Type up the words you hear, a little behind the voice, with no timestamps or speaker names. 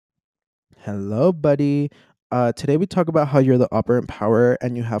Hello, buddy. Today we talk about how you're the operant power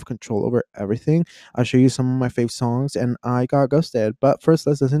and you have control over everything. I'll show you some of my fave songs, and I got ghosted. But first,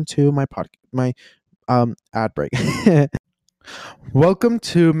 let's listen to my ad break. Welcome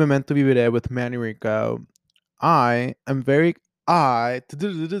to Memento Vivere with Manny Rico. I am very I.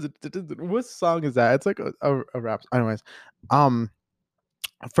 What song is that? It's like a rap. Anyways, um,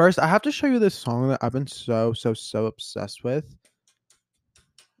 first I have to show you this song that I've been so obsessed with.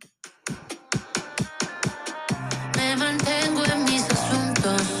 Me mantengo en mis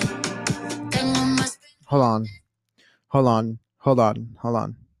asuntos. Tengo más. Hold on. Hold on.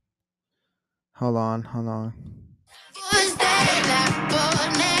 Usted la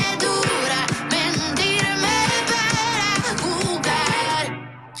pone dura. Mentirme para jugar.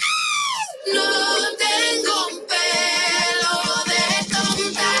 No tengo un pelo de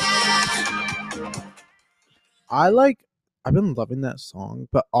tonta. I've been loving that song,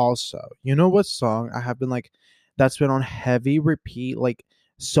 but also, you know what song I have been like that's been on heavy repeat, like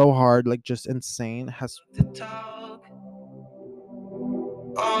so hard, like just insane, has To talk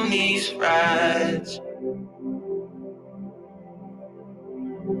on these rides.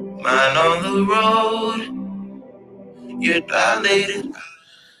 Mine on the road. You're dilated.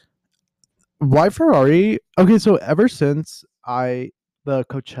 Why Ferrari? Okay, so ever since I the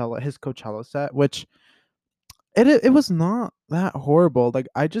Coachella his Coachella set, which it was not that horrible. Like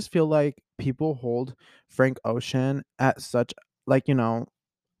I just feel like people hold Frank Ocean at such, like,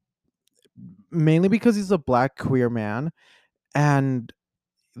 mainly because he's a black queer man, and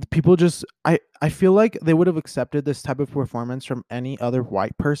people just I feel like they would have accepted this type of performance from any other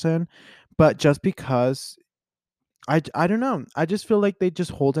white person, but just because I don't know, I just feel like they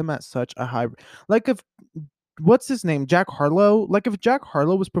just hold him at such a high, like, if what's his name, Jack Harlow, like if Jack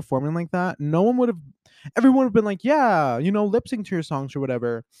Harlow was performing like that, no one would have, everyone would have been like, yeah, lip sync to your songs or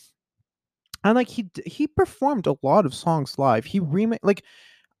whatever. And like he performed a lot of songs live. He remade, like,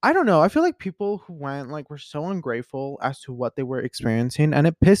 I don't know. I feel like people who went, like, were so ungrateful as to what they were experiencing, and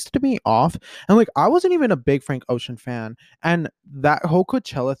it pissed me off. And like, I wasn't even a big Frank Ocean fan, and that whole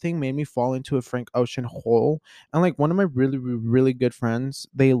Coachella thing made me fall into a Frank Ocean hole. And like, one of my really good friends,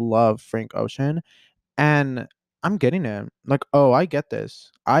 they love Frank Ocean, and I'm getting it. Like, oh, I get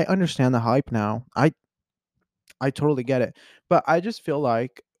this. I understand the hype now. I totally get it. But I just feel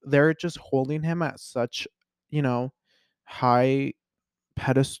like they're just holding him at such, you know, high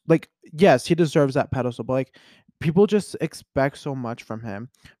pedestal. Like, yes, he deserves that pedestal, but like, people just expect so much from him.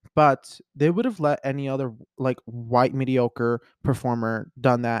 But they would have let any other, like, white mediocre performer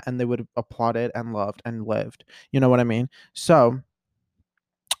done that, and they would have applauded and loved and lived. You know what I mean? So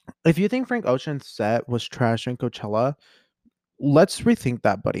if you think Frank Ocean's set was trash in Coachella, let's rethink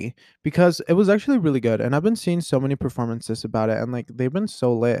that, buddy, because it was actually really good. And I've been seeing so many performances about it, and like, they've been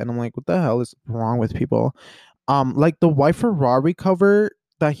so lit, and I'm like, what the hell is wrong with people? Like the White Ferrari cover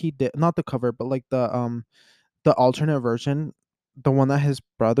that he did, not the cover, but like the alternate version, the one that his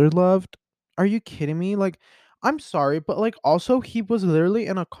brother loved. Are you kidding me? Like, I'm sorry, but like, also, he was literally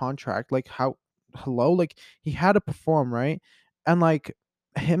in a contract. Like, how, hello, like, he had to perform, right? And like,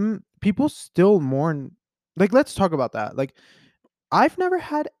 him, people still mourn. Like, let's talk about that. Like, I've never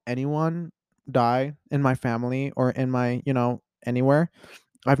had anyone die in my family or in my, anywhere.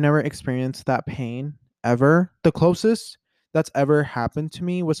 I've never experienced that pain ever. The closest that's ever happened to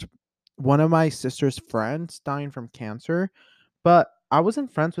me was one of my sister's friends dying from cancer, but I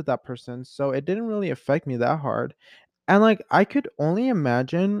wasn't friends with that person, so it didn't really affect me that hard. And like, I could only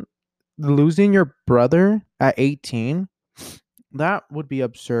imagine losing your brother at 18. That would be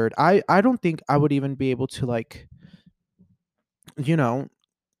absurd. I don't think I would even be able to, like, you know,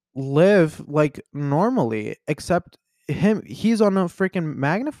 live like normally, except he's on a freaking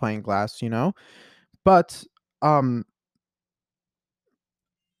magnifying glass. But um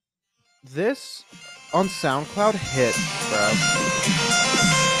this on SoundCloud hit, bro.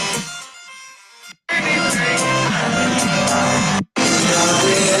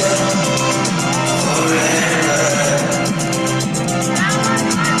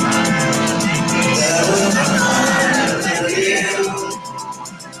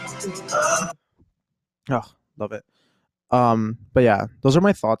 Oh, love it. But yeah, those are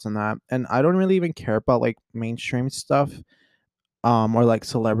my thoughts on that. And I don't really even care about like mainstream stuff, or like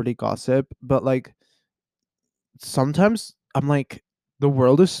celebrity gossip, but like, sometimes I'm like, the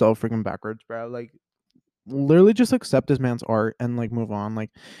world is so freaking backwards, bro. Like, literally just accept this man's art and like move on.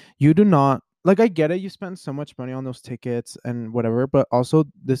 Like, you do not, like, I get it, you spend so much money on those tickets and whatever, but also,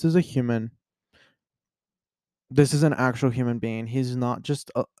 this is a human. This is an actual human being. He's not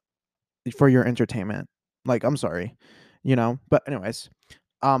just for your entertainment. Like, I'm sorry. But anyways,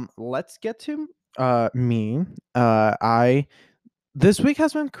 Let's get to me. I This week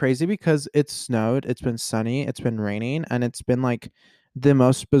has been crazy because it's snowed, it's been sunny, it's been raining, and it's been like the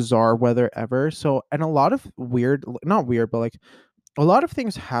most bizarre weather ever. So, and a lot of weird, not weird, but like a lot of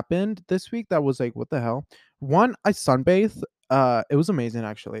things happened this week that was like, what the hell? One, I sunbathed. It was amazing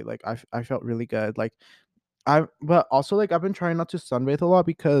actually. Like I felt really good. Like but also like I've been trying not to sunbathe a lot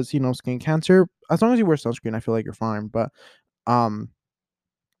because skin cancer. As long as you wear sunscreen, I feel like you're fine. But um,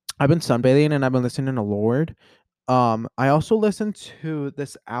 I've been sunbathing and I've been listening to Lord. I also listened to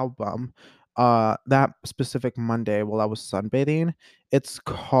this album that specific Monday while I was sunbathing. It's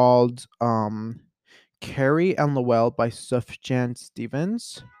called Carrie and Lowell by Sufjan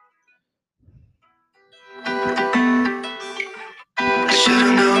Stevens. I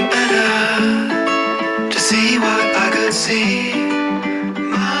should've known better to see what I could see.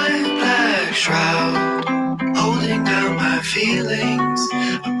 My black shroud holding down my feelings,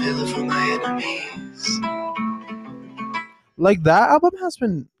 a pillow for my enemies. Like that album has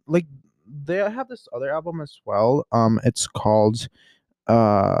been like they have this other album as well. It's called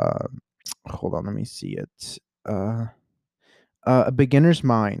uh hold on, let me see it. Uh A Beginner's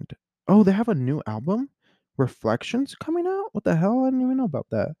Mind. Oh, they have a new album? Reflections coming out? What the hell? I didn't even know about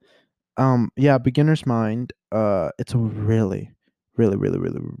that. Yeah, Beginner's Mind. It's a really, really, really,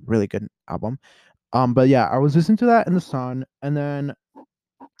 really, really good album. But yeah, I was listening to that in the sun, and then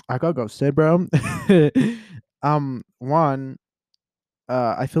I got ghosted, bro. One,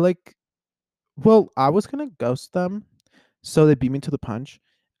 I feel like, well, I was gonna ghost them, so they beat me to the punch.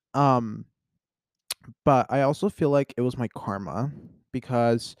 Um, but I also feel like it was my karma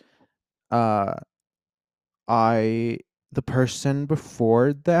because uh I the person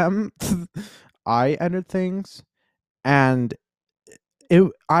before them I ended things, and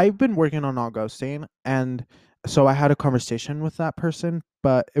I've been working on not ghosting, and so I had a conversation with that person,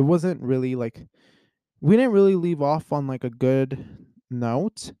 but it wasn't really like we didn't really leave off on like a good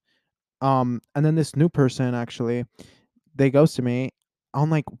note. And then this new person actually, they ghosted me on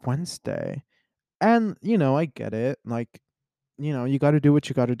like Wednesday. And I get it. Like, you got to do what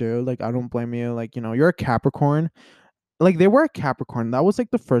you got to do. Like, I don't blame you. Like, you're a Capricorn. Like, they were a Capricorn. That was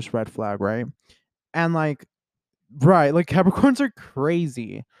like the first red flag, right? And like, right, like Capricorns are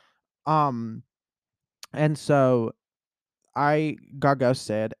crazy. Um, and so I got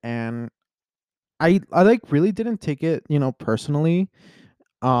ghosted, and I like really didn't take it, personally.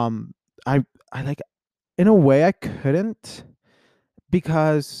 Um, I like in a way I couldn't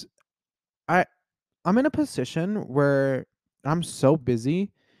because I I'm in a position where I'm so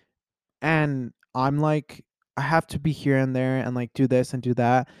busy, and I'm like I have to be here and there and like do this and do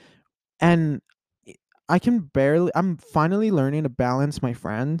that, and i- I'm finally learning to balance my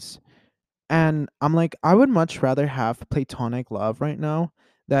friends, and I'm like I would much rather have platonic love right now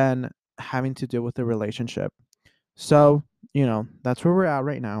than having to deal with a relationship. So, that's where we're at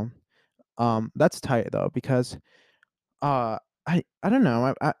right now. That's tight though because uh I don't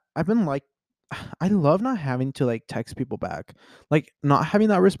know. I've been like I love not having to like text people back. Like not having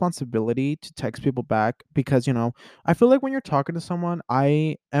that responsibility to text people back because, I feel like when you're talking to someone,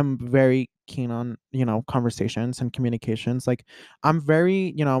 I am very keen on, conversations and communications. Like I'm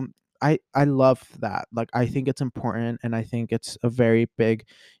very, I love that. Like I think it's important, and I think it's a very big,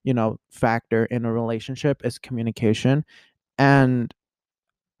 factor in a relationship is communication. And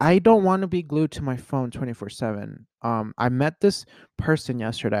I don't want to be glued to my phone 24/7. I met this person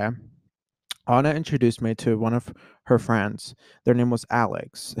yesterday. Anna introduced me to one of her friends. Their name was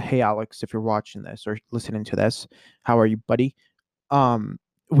Alex. Hey Alex, if you're watching this or listening to this, how are you, buddy? Um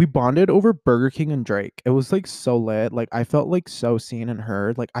we bonded over Burger King and Drake. It was like so lit. Like I felt like so seen and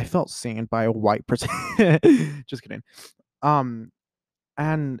heard. Like I felt seen by a white person. Just kidding. Um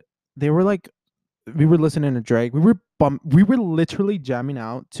and they were like we were listening to Drake. We were literally jamming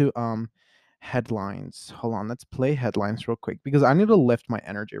out to headlines. Hold on, let's play headlines real quick because I need to lift my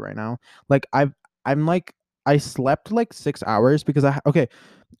energy right now. Like I'm like I slept like 6 hours because okay,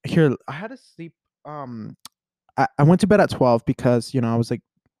 here I had to sleep. I went to bed at 12 because I was like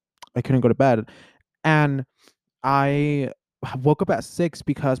I couldn't go to bed, and I woke up at 6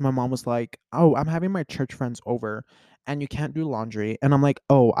 because my mom was like, "Oh, I'm having my church friends over and you can't do laundry." And I'm like,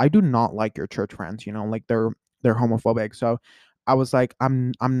 "Oh, I do not like your church friends, like they're homophobic." So I was like,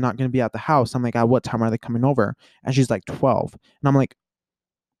 I'm not going to be at the house." I'm like, "At what time are they coming over?" And she's like, 12. And I'm like,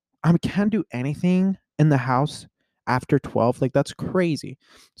 "I can't do anything in the house after 12. Like that's crazy."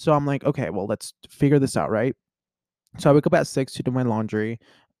 So I'm like, "Okay, well, let's figure this out, right?" So I wake up at 6 to do my laundry.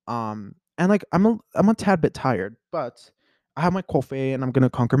 And like I'm a tad bit tired, but I have my coffee and I'm gonna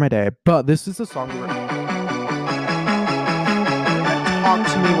conquer my day. But this is the song we're gonna talk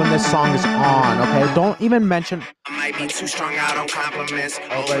to me when this song is on, okay? Don't even mention I might be too strung out on compliments,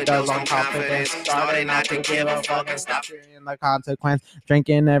 overdose overdose on on confidence, confidence, starting starting not not to to give give a a fuck fuck and and stop stop. fearing the consequence.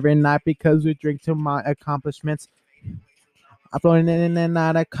 Drinking every night because we drink to my accomplishments. I'm floating in and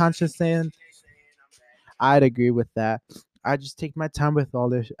out of consciousness. I'd agree with that. I just take my time with all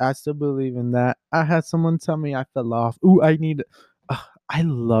this. I still believe in that. I had someone tell me I fell off. Ooh, I need. I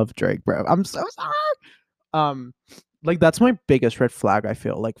love Drake, bro. I'm so sorry. Um, like that's my biggest red flag. I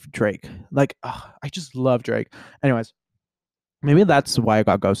feel like Drake. Like, I just love Drake. Anyways, maybe that's why I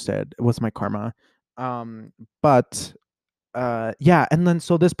got ghosted. It was my karma. Um, but yeah, and then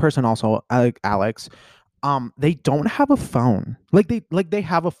so this person also, Alex, they don't have a phone. Like they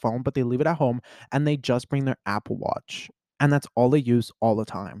have a phone, but they leave it at home and they just bring their Apple Watch. And that's all they use all the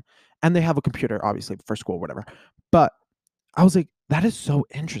time. And they have a computer, obviously, for school, whatever. But I was like, that is so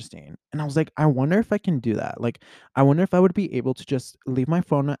interesting. And I was like, I wonder if I can do that. Like, I wonder if I would be able to just leave my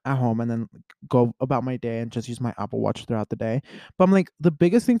phone at home and then go about my day and just use my Apple Watch throughout the day. But I'm like, the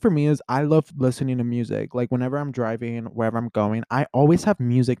biggest thing for me is I love listening to music. Like, whenever I'm driving, wherever I'm going, I always have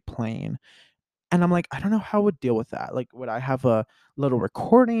music playing. And I'm like, I don't know how I would deal with that. Like, would I have a little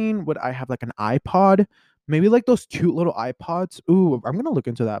recording? Would I have like an iPod? Maybe like those cute little iPods. Ooh, I'm gonna look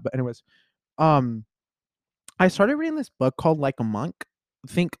into that. But anyways, um, I started reading this book called Like a Monk.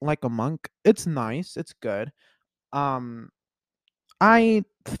 Think Like a Monk. It's nice. It's good. Um, I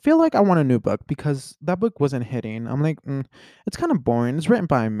feel like I want a new book because that book wasn't hitting. I'm like, it's kind of boring. It's written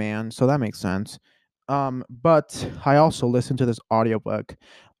by a man, so that makes sense. But I also listened to this audiobook.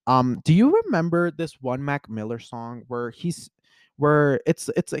 Do you remember this one Mac Miller song where it's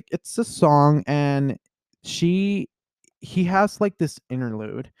like it's a song and she he has like this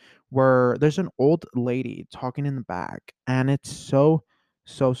interlude where there's an old lady talking in the back and it's so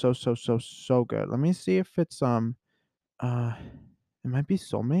good. Let me see if it's uh it might be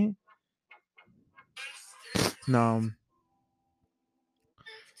Soulmate. No,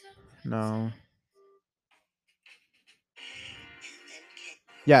 no.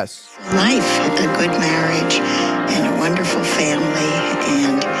 Yes. Life, a good marriage, and a wonderful family,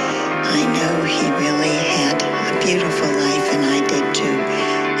 and I know he really had a beautiful life, and I did too,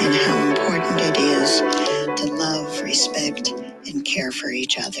 and how important it is to love, respect, and care for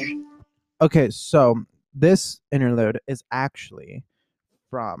each other. Okay, so this interlude is actually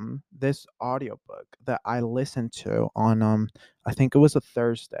from this audiobook that I listened to on I think it was a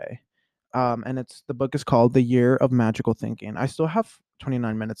Thursday. And it's the book is called The Year of Magical Thinking. I still have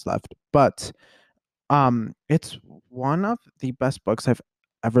 29 minutes left, but it's one of the best books I've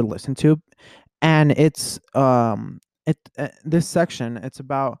ever listened to. And it's this section it's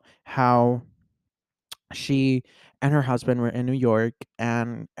about how she and her husband were in New York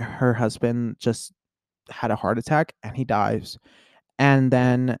and her husband just had a heart attack and he dies. And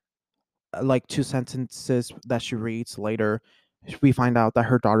then like two sentences that she reads later, we find out that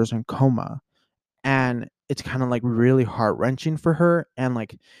her daughter's in coma, and it's kind of like really heart wrenching for her, and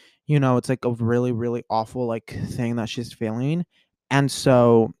like, it's like a really really awful like thing that she's feeling, and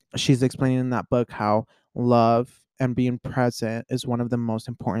so she's explaining in that book how love and being present is one of the most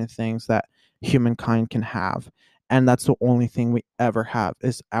important things that humankind can have, and that's the only thing we ever have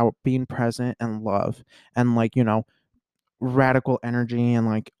is our being present and love and like radical energy and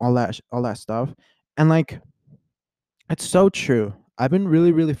like all that stuff. And like it's so true. I've been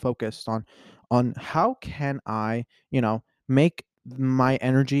really really focused on how can I make my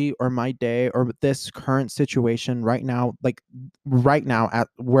energy or my day or this current situation right now, like right now at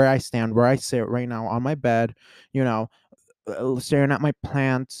where I stand, where I sit right now on my bed, you know staring at my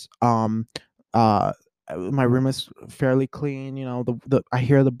plants. Uh my room is fairly clean, the I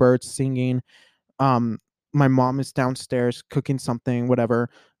hear the birds singing. My mom is downstairs cooking something, whatever.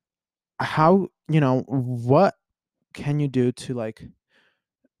 How, what can you do to like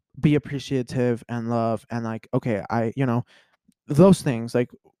be appreciative and love and like, okay, those things,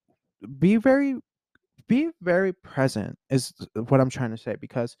 like be very be very present is what I'm trying to say,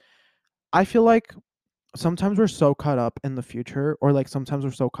 because I feel like sometimes we're so caught up in the future, or like sometimes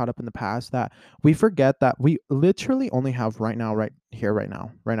we're so caught up in the past that we forget that we literally only have right now, right here, right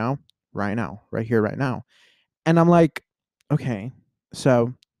here, right now. And I'm like, okay,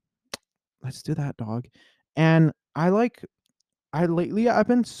 so let's do that, dog. And I lately I've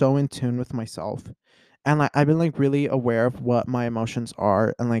been so in tune with myself. And like I've been like really aware of what my emotions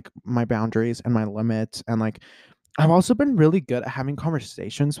are and like my boundaries and my limits. And like I've also been really good at having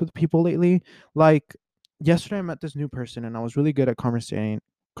conversations with people lately. Like yesterday I met this new person and I was really good at conversating?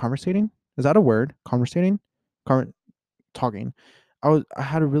 Is that a word? Conversating? Con- Talking. I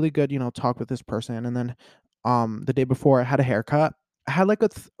had a really good, talk with this person, and then the day before I had a haircut I had like a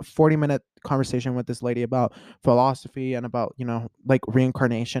 40-minute conversation with this lady about philosophy and about, like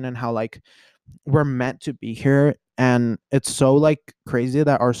reincarnation and how like we're meant to be here. And it's so like crazy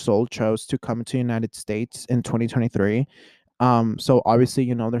that our soul chose to come to United States in 2023. So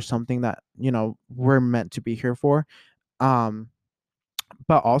obviously, there's something that, we're meant to be here for. Um,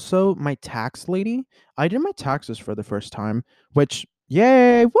 but also my tax lady, I did my taxes for the first time, which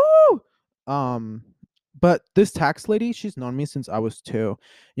yay, woo! Um, but this tax lady, she's known me since I was 2.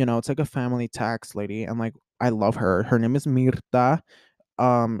 It's like a family tax lady, and like I love her. Her name is Mirta.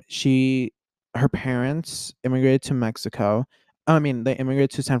 She Her parents immigrated to Mexico. I mean, they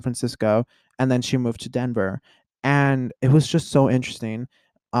immigrated to San Francisco, and then she moved to Denver. And it was just so interesting.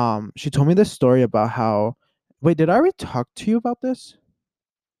 She told me this story about how, wait, did I already talk to you about this?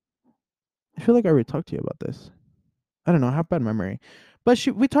 I feel like I already talked to you about this. I don't know, I have bad memory. But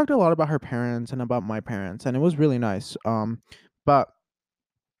we talked a lot about her parents and about my parents, and it was really nice. But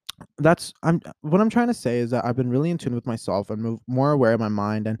that's I'm what I'm trying to say is that I've been really in tune with myself and move more aware of my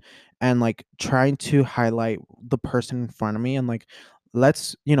mind, and like trying to highlight the person in front of me, and like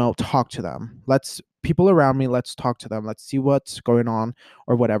let's, talk to them. Let's People around me, let's talk to them. Let's see what's going on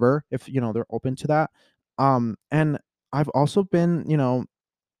or whatever, if they're open to that. And I've also been,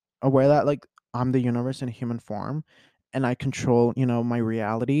 aware that like I'm the universe in human form, and I control, my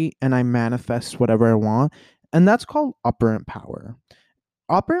reality, and I manifest whatever I want. And that's called operant power.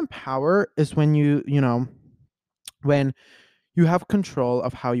 Operant power is when when you have control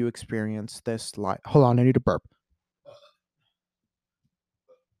of how you experience this life. Hold on, I need to burp.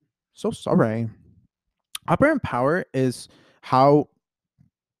 So sorry. Operant power is how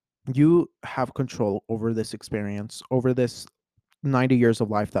you have control over this experience, over this 90 years of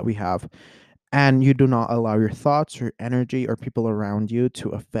life that we have. And you do not allow your thoughts, your energy, or people around you to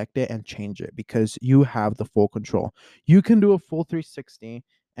affect it and change it, because you have the full control. You can do a full 360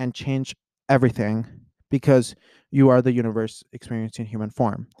 and change everything, because you are the universe experiencing human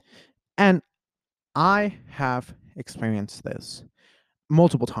form. And I have experienced this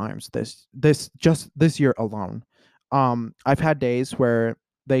multiple times, this year alone. I've had days where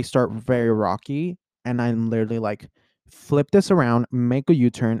they start very rocky, and I'm literally like, flip this around, make a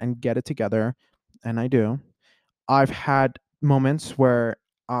U-turn, and get it together. And I do. I've had moments where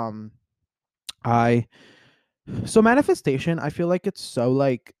um I so manifestation, I feel like it's so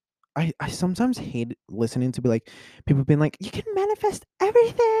like, I sometimes hate listening to be like people being like, you can manifest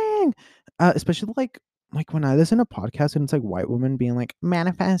everything. Especially like when I listen to podcasts and it's like white women being like,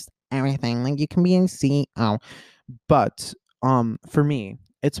 manifest everything. Like you can be in CEO. But for me,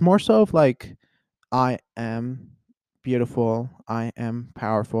 it's more so of like, I am beautiful. I am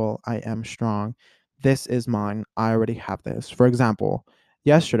powerful. I am strong. This is mine. I already have this. For example,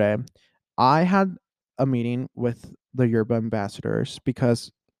 yesterday, I had a meeting with the Yerba ambassadors,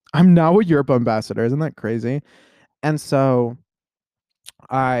 because I'm now a Yerba ambassador. Isn't that crazy? And so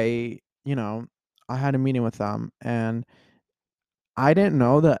I, I had a meeting with them, and I didn't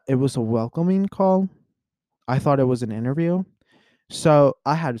know that it was a welcoming call. I thought it was an interview. So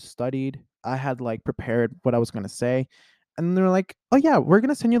I had studied, I had like prepared what I was gonna say, and they're like, "Oh yeah, we're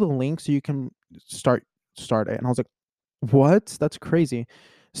gonna send you the link so you can start it." And I was like, "What? That's crazy."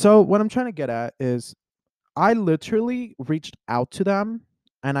 So what I'm trying to get at is, I literally reached out to them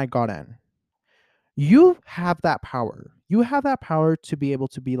and I got in. You have that power. You have that power to be able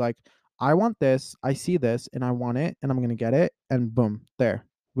to be like, I want this, I see this, and I want it, and I'm gonna get it, and boom, there,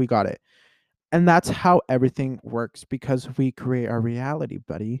 we got it. And that's how everything works, because we create our reality,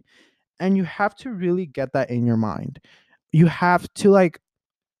 buddy. And you have to really get that in your mind. You have to like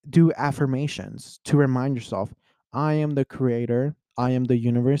do affirmations to remind yourself, I am the creator, I am the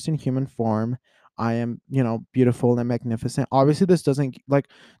universe in human form, I am, beautiful and magnificent. Obviously this doesn't like,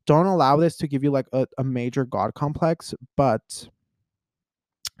 don't allow this to give you like a major god complex, but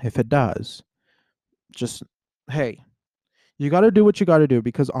if it does, just, hey, you got to do what you got to do,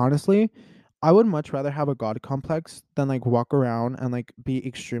 because honestly, I would much rather have a god complex than like walk around and like be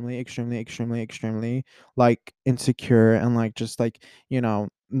extremely, extremely, extremely, extremely like insecure, and like just like,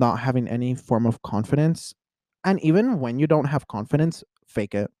 not having any form of confidence. And even when you don't have confidence,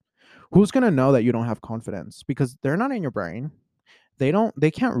 fake it. Who's going to know that you don't have confidence? Because they're not in your brain. They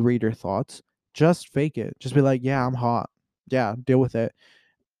can't read your thoughts. Just fake it. Just be like, yeah, I'm hot. Yeah, deal with it.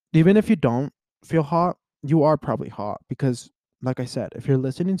 Even if you don't feel hot, you are probably hot, because like I said, if you're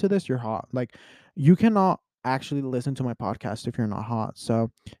listening to this, you're hot. Like you cannot actually listen to my podcast if you're not hot.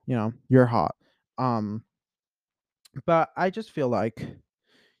 So, you're hot. Um but I just feel like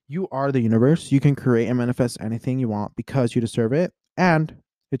you are the universe. You can create and manifest anything you want because you deserve it, and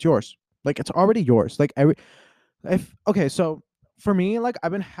it's yours. Like it's already yours. Like every if okay, so for me, like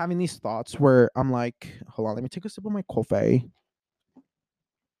I've been having these thoughts where I'm like, hold on, let me take a sip of my coffee.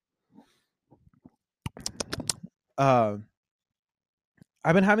 Uh,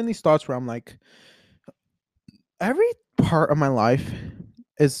 I've been having these thoughts where I'm like, every part of my life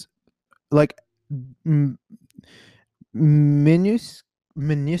is like m- minus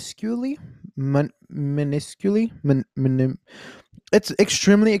minusculely minusculely it's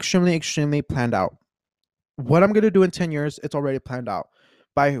extremely planned out. What I'm gonna do in 10 years, it's already planned out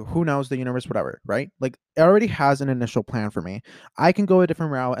by who knows, the universe, whatever, right? Like it already has an initial plan for me. I can go a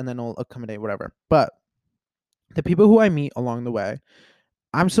different route and then it'll accommodate whatever. But the people who I meet along the way,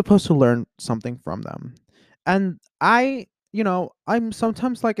 I'm supposed to learn something from them. And I'm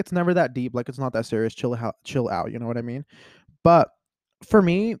sometimes like it's never that deep, like it's not that serious, chill out, you know what I mean? But for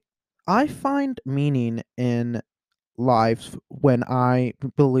me, I find meaning in lives when I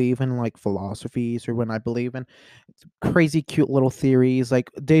believe in like philosophies or when I believe in crazy cute little theories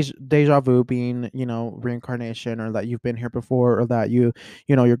like deja vu being, reincarnation, or that you've been here before, or that you're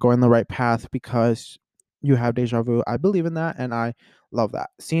going the right path because you have deja vu. I believe in that and I love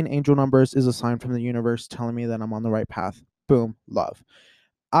that. Seeing angel numbers is a sign from the universe telling me that I'm on the right path. Boom, love.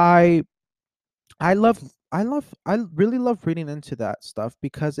 I I really love reading into that stuff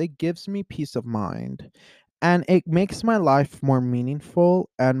because it gives me peace of mind and it makes my life more meaningful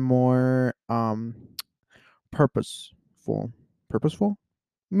and more purposeful. Purposeful?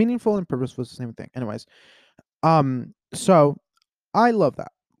 Meaningful and purposeful is the same thing. Anyways, so I love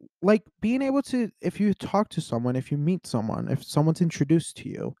that. Like being able to, if you talk to someone, if you meet someone, if someone's introduced to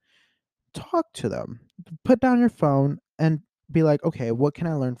you, talk to them. Put down your phone and be like, okay, what can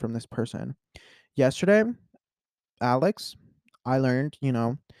I learn from this person? Yesterday, Alex, I learned,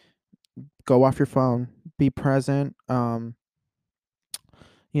 go off your phone, be present.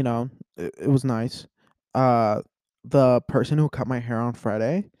 You know, it was nice. Uh, the person who cut my hair on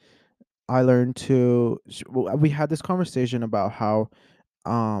Friday, I learned to. We had this conversation about how,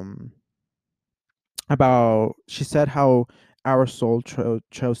 um, about she said how our soul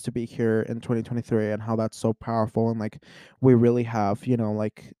chose to be here in 2023 and how that's so powerful and like we really have,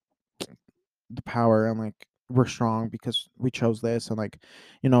 like the power and like we're strong because we chose this and like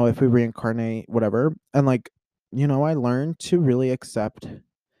if we reincarnate whatever and like I learned to really accept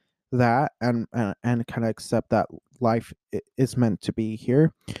that and kind of accept that life is meant to be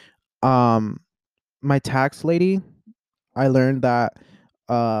here. um my tax lady, I learned that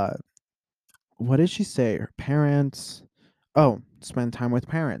uh what did she say, her parents, oh, spend time with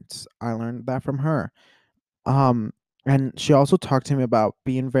parents, I learned that from her. um and she also talked to me about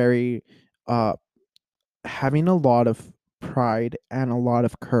being very uh having a lot of pride and a lot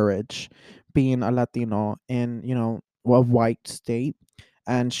of courage being a Latino in, a white state.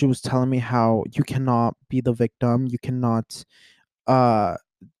 And she was telling me how you cannot be the victim, you cannot uh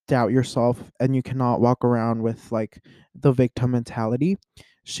doubt yourself, and you cannot walk around with like the victim mentality.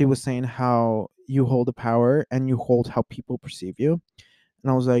 She was saying how you hold the power and you hold how people perceive you.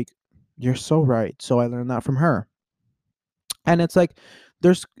 And I was like, you're so right. So I learned that from her. And it's like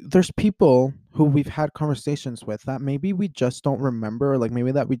there's people who we've had conversations with that maybe we just don't remember, or like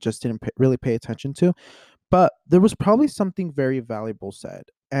maybe that we just didn't really pay attention to, but there was probably something very valuable said.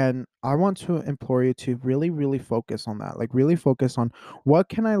 And I want to implore you to really really focus on that, like really focus on what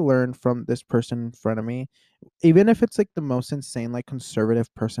can I learn from this person in front of me. Even if it's like the most insane like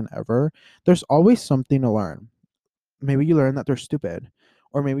conservative person ever, there's always something to learn. Maybe you learn that they're stupid,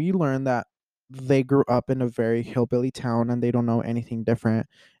 or maybe you learn that they grew up in a very hillbilly town and they don't know anything different,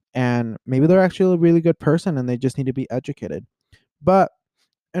 and maybe they're actually a really good person and they just need to be educated. But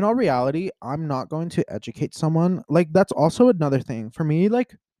in all reality, I'm not going to educate someone. Like that's also another thing for me.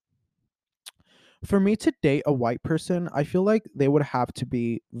 Like for me to date a white person, I feel like they would have to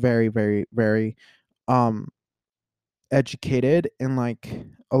be very very very um educated in like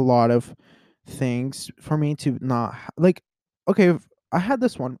a lot of things for me to not like, okay, I had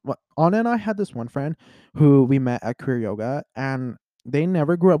this one Anna and I had this one friend who we met at queer yoga, and they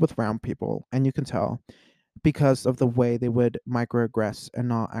never grew up with brown people, and you can tell because of the way they would microaggress and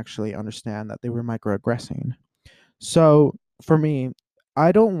not actually understand that they were microaggressing. So for me,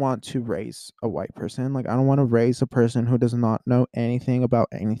 I don't want to raise a white person. Like I don't want to raise a person who does not know anything about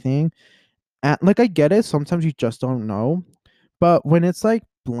anything. And like I get it, sometimes you just don't know, but when it's like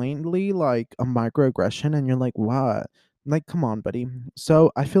blatantly like a microaggression and you're like, what? Like, come on, buddy.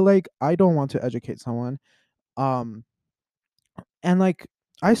 So I feel like I don't want to educate someone. Um, and like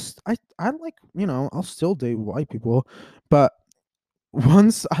I like, I'll still date white people, but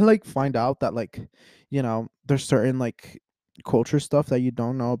once I like find out that like, there's certain like culture stuff that you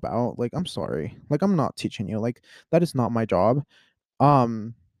don't know about, like I'm sorry. Like I'm not teaching you. Like that is not my job.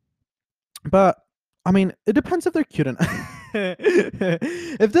 Um, but I mean, it depends if they're cute and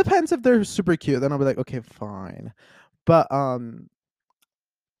it depends if they're super cute, then I'll be like, okay, fine. But I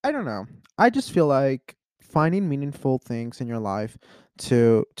don't know. I just feel like finding meaningful things in your life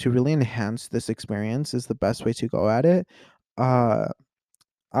to really enhance this experience is the best way to go at it. Uh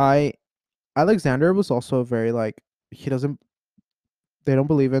I Alexander was also very like he doesn't they don't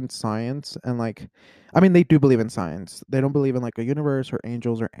believe in science and like I mean they do believe in science. They don't believe in like a universe or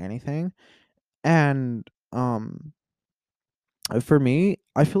angels or anything. And for me,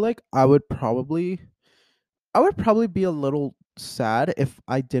 I feel like I would probably be a little sad if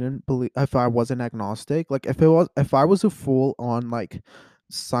I didn't believe if I wasn't agnostic. Like if I was a full on like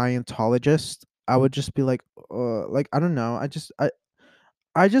Scientologist, I would just be like I don't know.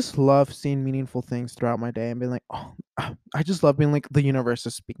 I just love seeing meaningful things throughout my day and being like, oh, I just love being like the universe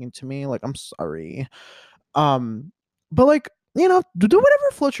is speaking to me. Like I'm sorry. Um, but like do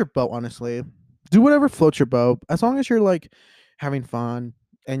whatever floats your boat. Honestly, do whatever floats your boat as long as you're like having fun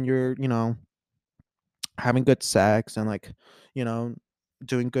and you're having good sex and like you know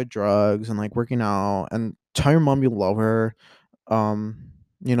doing good drugs and like working out and tell your mom you love her um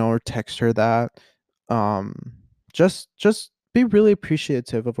or text her that um just be really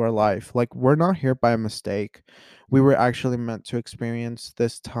appreciative of our life. Like we're not here by a mistake. We were actually meant to experience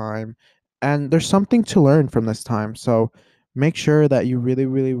this time and there's something to learn from this time. So make sure that you really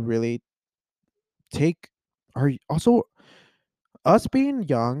really really take are also us being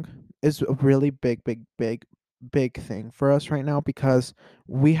young is a really big thing for us right now because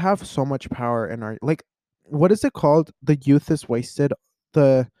we have so much power in our like what is it called, the youth is wasted,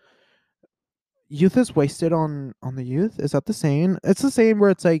 the youth is wasted on the youth, is that the saying? It's the saying where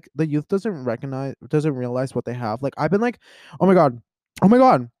it's like the youth doesn't realize what they have. Like I've been like, oh my god, oh my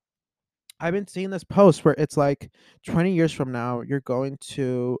god, I've been seeing this post where it's like 20 years from now you're going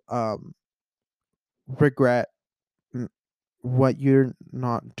to regret what you're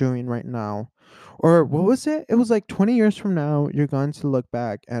not doing right now. Or what was it? It was like 20 years from now you're going to look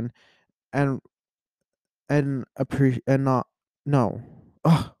back and and appreciate and not no.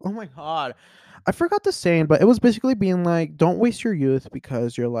 Oh my god. I forgot the saying, but it was basically being like, don't waste your youth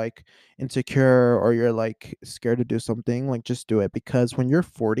because you're like insecure or you're like scared to do something. Like just do it because when you're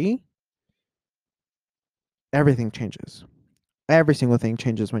 40, everything changes. Every single thing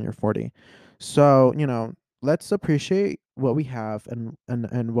changes when you're 40. So, let's appreciate what we have and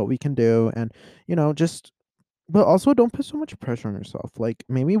what we can do and just but also don't put so much pressure on yourself. Like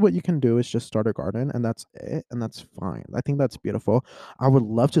maybe what you can do is just start a garden and that's it and that's fine. I think that's beautiful. I would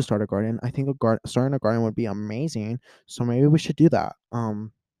love to start a garden. I think starting a garden would be amazing. So maybe we should do that.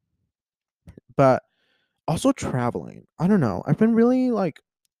 But also traveling. I don't know. I've been really like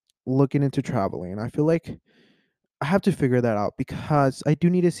looking into traveling. I feel like I have to figure that out because I do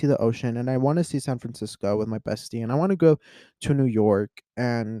need to see the ocean and I want to see San Francisco with my bestie and I want to go to New York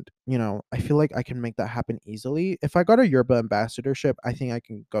and I feel like I can make that happen easily. If I got a Yerba ambassadorship, I think I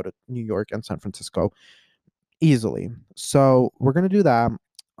can go to New York and San Francisco easily. So we're gonna do that.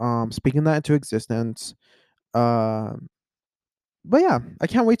 Speaking that into existence. Um but yeah, I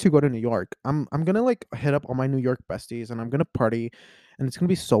can't wait to go to New York. I'm gonna like hit up all my New York besties and I'm gonna party and it's gonna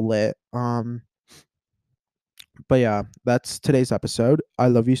be so lit. But yeah, that's today's episode. I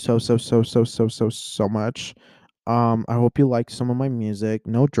love you so much. I hope you like some of my music.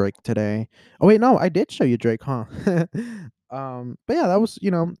 No Drake today. Oh wait, no, I did show you Drake, huh? But yeah, that was,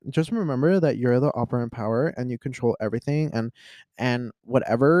 just remember that you're the operant power and you control everything and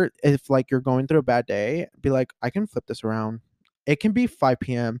whatever. If like you're going through a bad day, be like, I can flip this around. It can be 5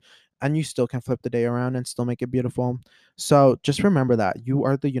 p.m. and you still can flip the day around and still make it beautiful. So just remember that you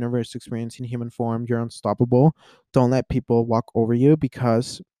are the universe experiencing human form. You're unstoppable. Don't let people walk over you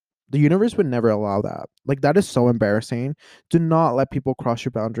because the universe would never allow that. Like that is so embarrassing. Do not let people cross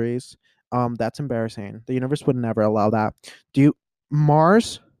your boundaries. That's embarrassing. The universe would never allow that. Do you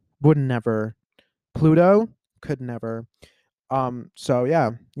Mars would never. Pluto could never. So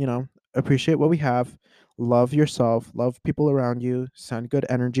yeah, appreciate what we have. Love yourself, love people around you, send good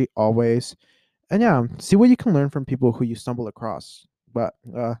energy always. And yeah, see what you can learn from people who you stumble across. But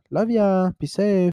love ya. Be safe.